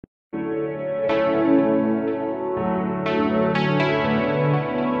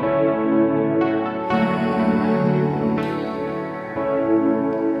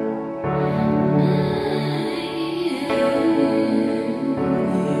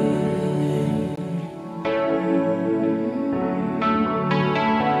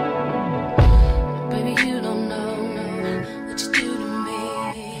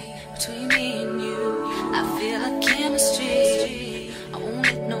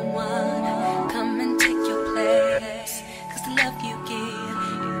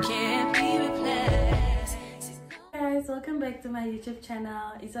YouTube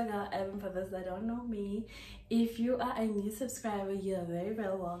channel. It's your girl Eben. For those that don't know me, if you are a new subscriber, you're very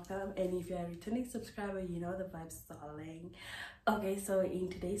welcome, and if you're a returning subscriber, you know the vibes, darling. Okay, so in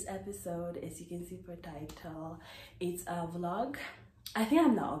today's episode, as you can see per title, it's a vlog. I think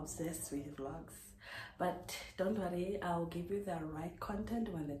I'm not obsessed with vlogs, but don't worry, I'll give you the right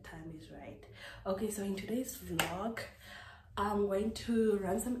content when the time is right. Okay, so in today's vlog, I'm going to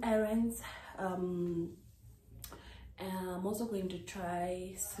run some errands. I'm also going to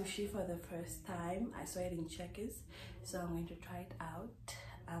try sushi for the first time. I saw it in Checkers, so I'm going to try it out.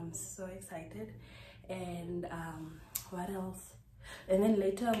 I'm so excited. And what else? And then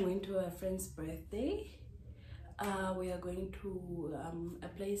later I'm going to a friend's birthday. We are going to a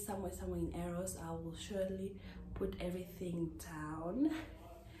place somewhere in Eros. I will surely put everything down.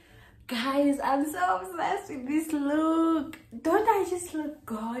 Guys, I'm so obsessed with this look. Don't I just look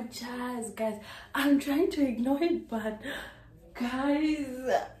gorgeous? Guys, I'm trying to ignore it, but guys,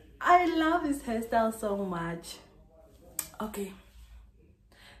 I love this hairstyle so much. Okay,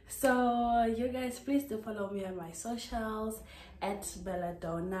 so you guys, please do follow me on my socials at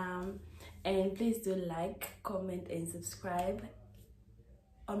Belladonna, and please do like, comment and subscribe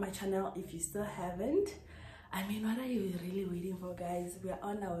on my channel if you still haven't. I mean, what are you really waiting for, guys? We are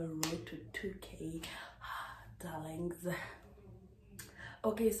on our road to 2K, darlings.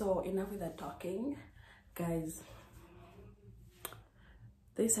 Okay, so enough with that talking, guys.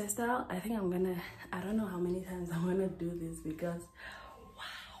 This hairstyle, I think I'm gonna, I don't know how many times I'm gonna do this, because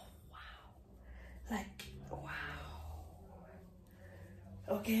wow, like wow.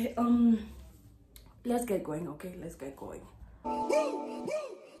 Okay, let's get going. Okay, let's get going.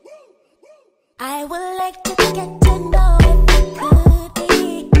 I would like to get to know if you could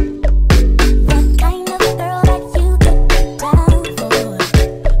be the kind of girl that you could get down for.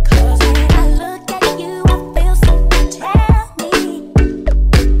 'Cause when I look at you, I feel something tell me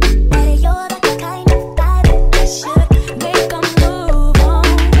that you're the kind of guy that I should make a move on.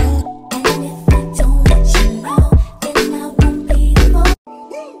 And if I don't let you know, then I won't be the one.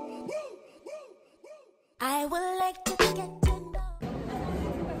 I would like to get to know.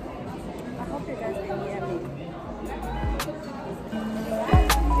 I hope you guys can hear me.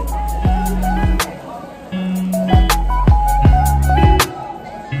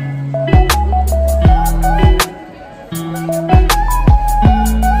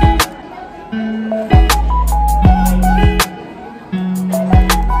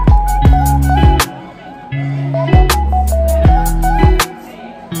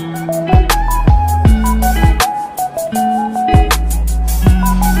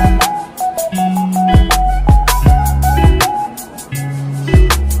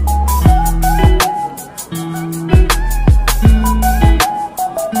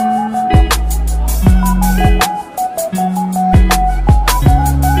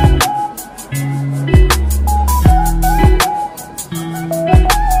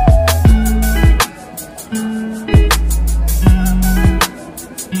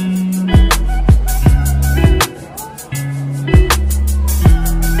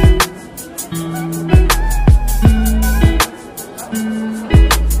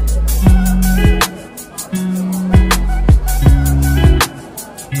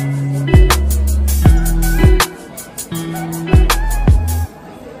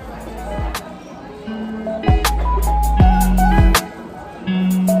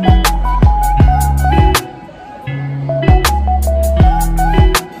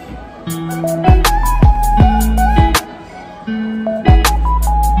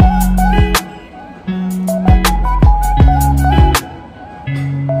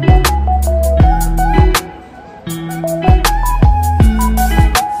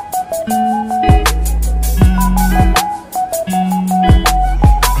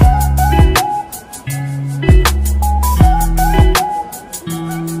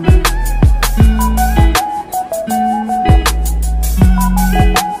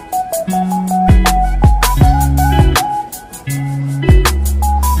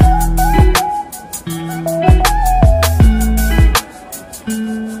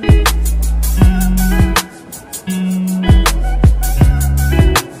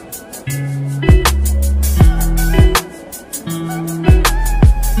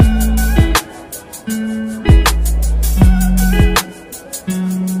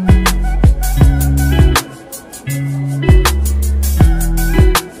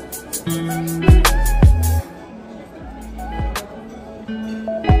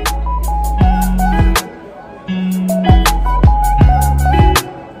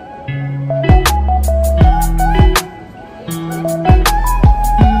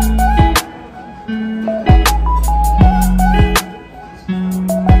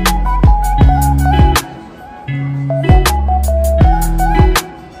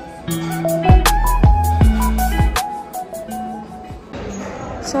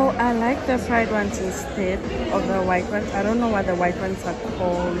 the fried ones instead of the white ones. I don't know what the white ones are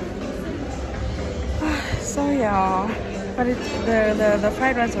called. So yeah, but the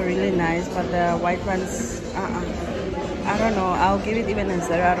fried ones are really nice, but the white ones, I don't know. I'll give it even a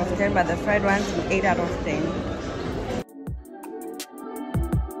 0 out of 10, but the fried ones, an 8 out of 10.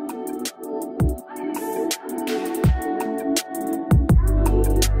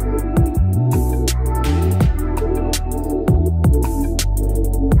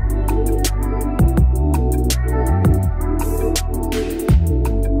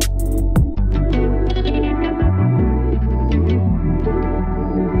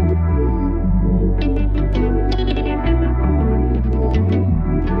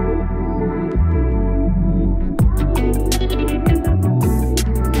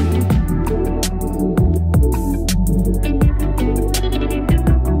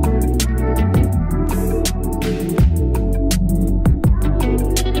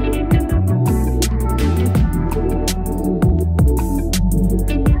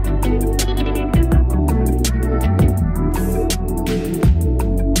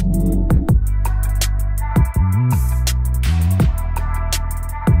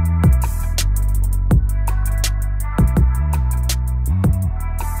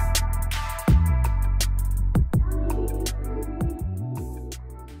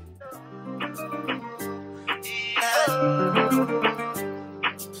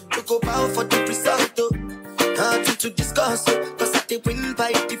 For the result, nothing to discuss, cause I take win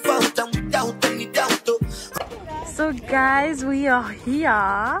by default and without any doubt. So guys, we are here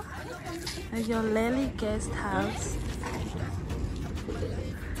at your Lily guest house.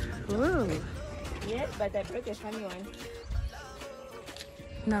 Ooh. Yes, but I broke a funny one.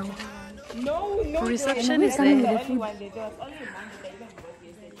 No. No. Reception is there.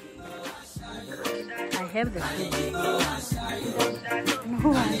 I have the food. No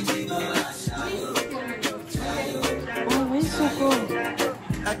one. Oh, where's so cool?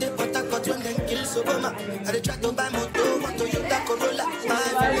 I did what I got when they kill Sobama. I did try to buy moto, want to use that Corolla. My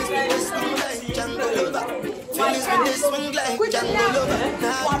feelings with this swing like Django Lover. Feelings with this swing like Django Lover.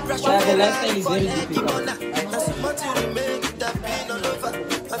 Now I'm rushing for life for like Ibona. That's what you remain with that pain all over.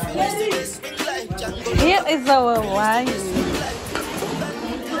 My feelings with this swing like Django Lover. Here is our wine.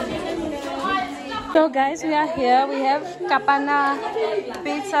 So guys, we are here. We have Kapana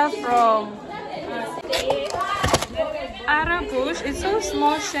pizza from Arabush. It's so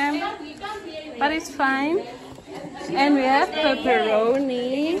small, sham, but it's fine. And we have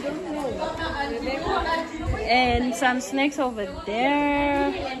pepperoni and some snacks over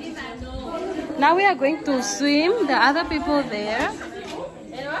there. Now we are going to swim. The other people there.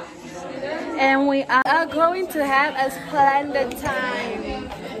 And we are going to have a splendid time.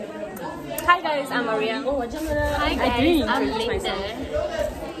 Hi guys, I'm Maria. Hi guys, I'm Linda.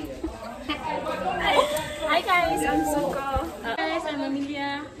 Hi guys, I'm Suko. Hi guys, I'm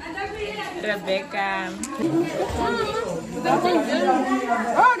Amelia. Rebecca.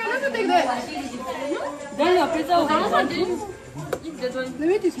 Oh, can I take that? Then your pizza will be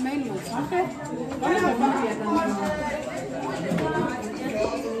Maybe it is main one. Okay.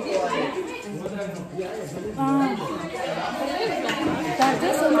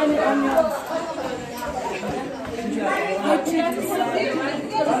 There's so many onions.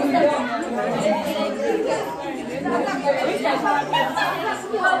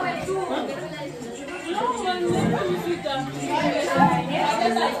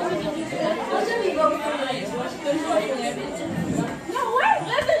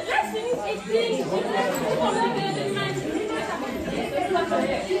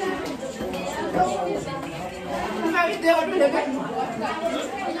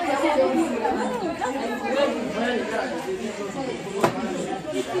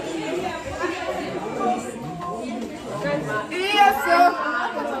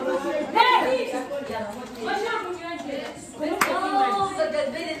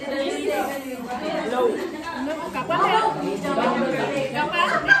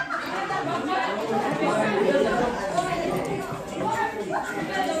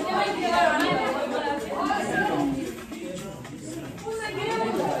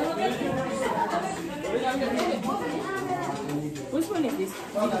 Which one is this?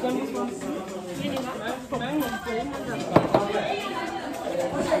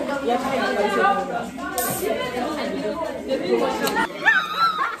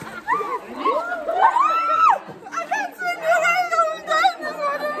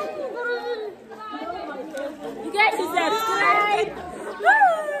 You guys should subscribe.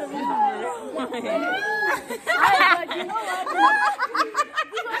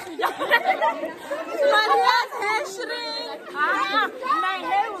 Maria's hair shrink. My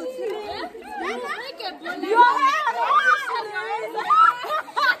hair will shrink.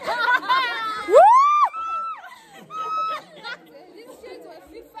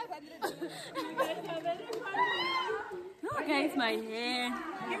 guys, my hair.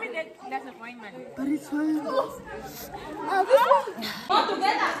 Give me that glass of wine, man. But it's fine.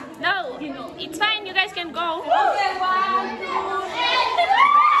 No, it's fine. You guys can go. Okay, 1, 2,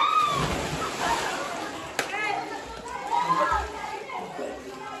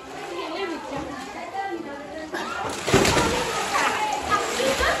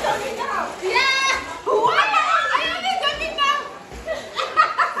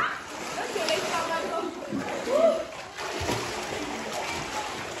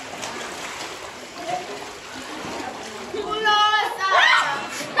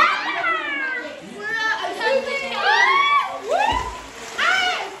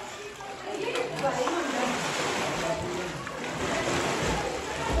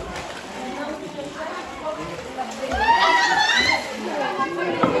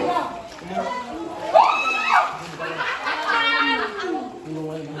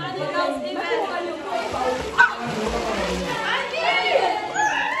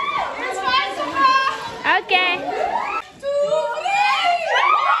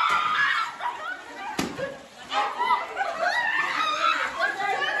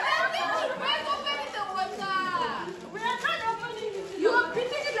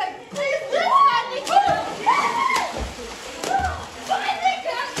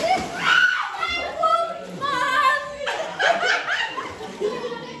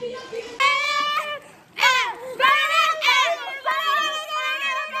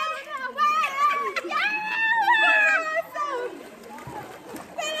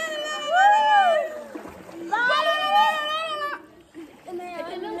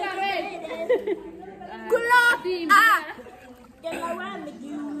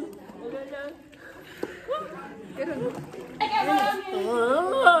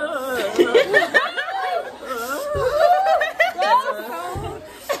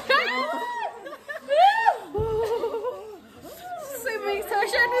 Swimming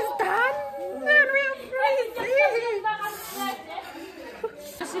session is done. Very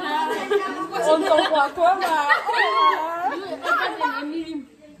Untuk aku apa?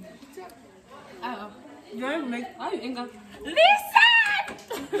 Listen!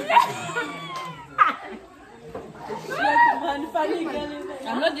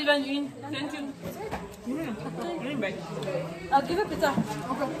 I'm not even in. Thank you. I'll give a pizza.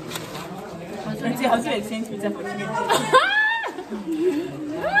 Let's see how to exchange pizza for chicken.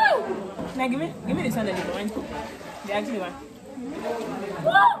 Now give me this one that you want. The actually one.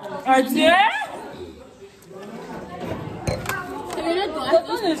 Are there? Can we not go ask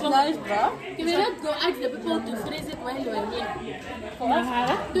those people? Can we not go ask the people to freeze it while you are here? For us?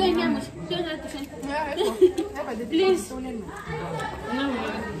 Please. No.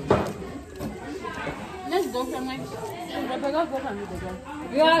 Let's go from my.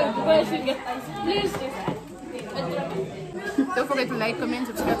 Yeah, where should get ice? Please. Don't forget to like, comment,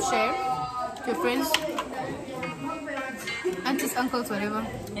 subscribe, share to your friends, aunties, uncles, whatever.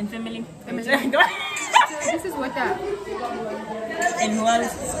 And family. This is water. And who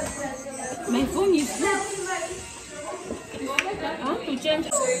else? My phone is. I want to change.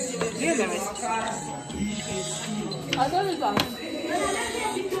 You're the rest. I thought it was.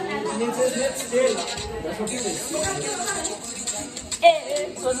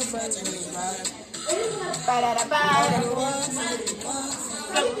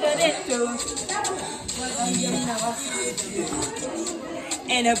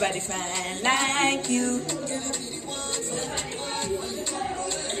 Ain't nobody fine like you.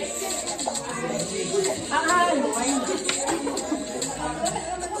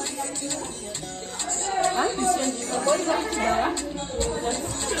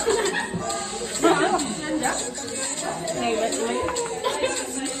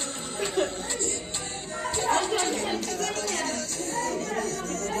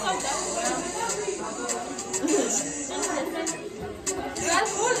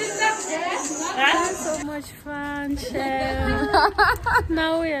 So much fun, Chef.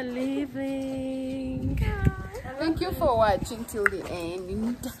 Now we are leaving. Thank you for watching till the end.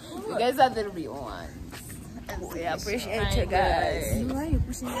 You guys are the real ones. And we appreciate you guys. Why are you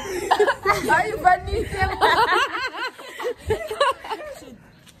pushing me? Are you funny?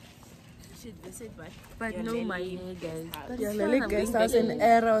 Should visit, but no money, guys. Your Lily guest house in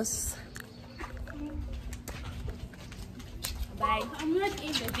Eros. Bye. I'm not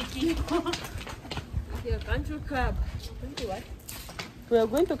in the video. Your country club. Country what? We are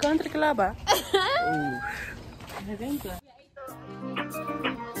going to country club.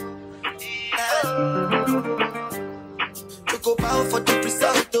 To go bow for the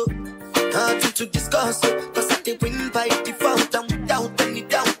result, nothing to discuss, cause I did win by default.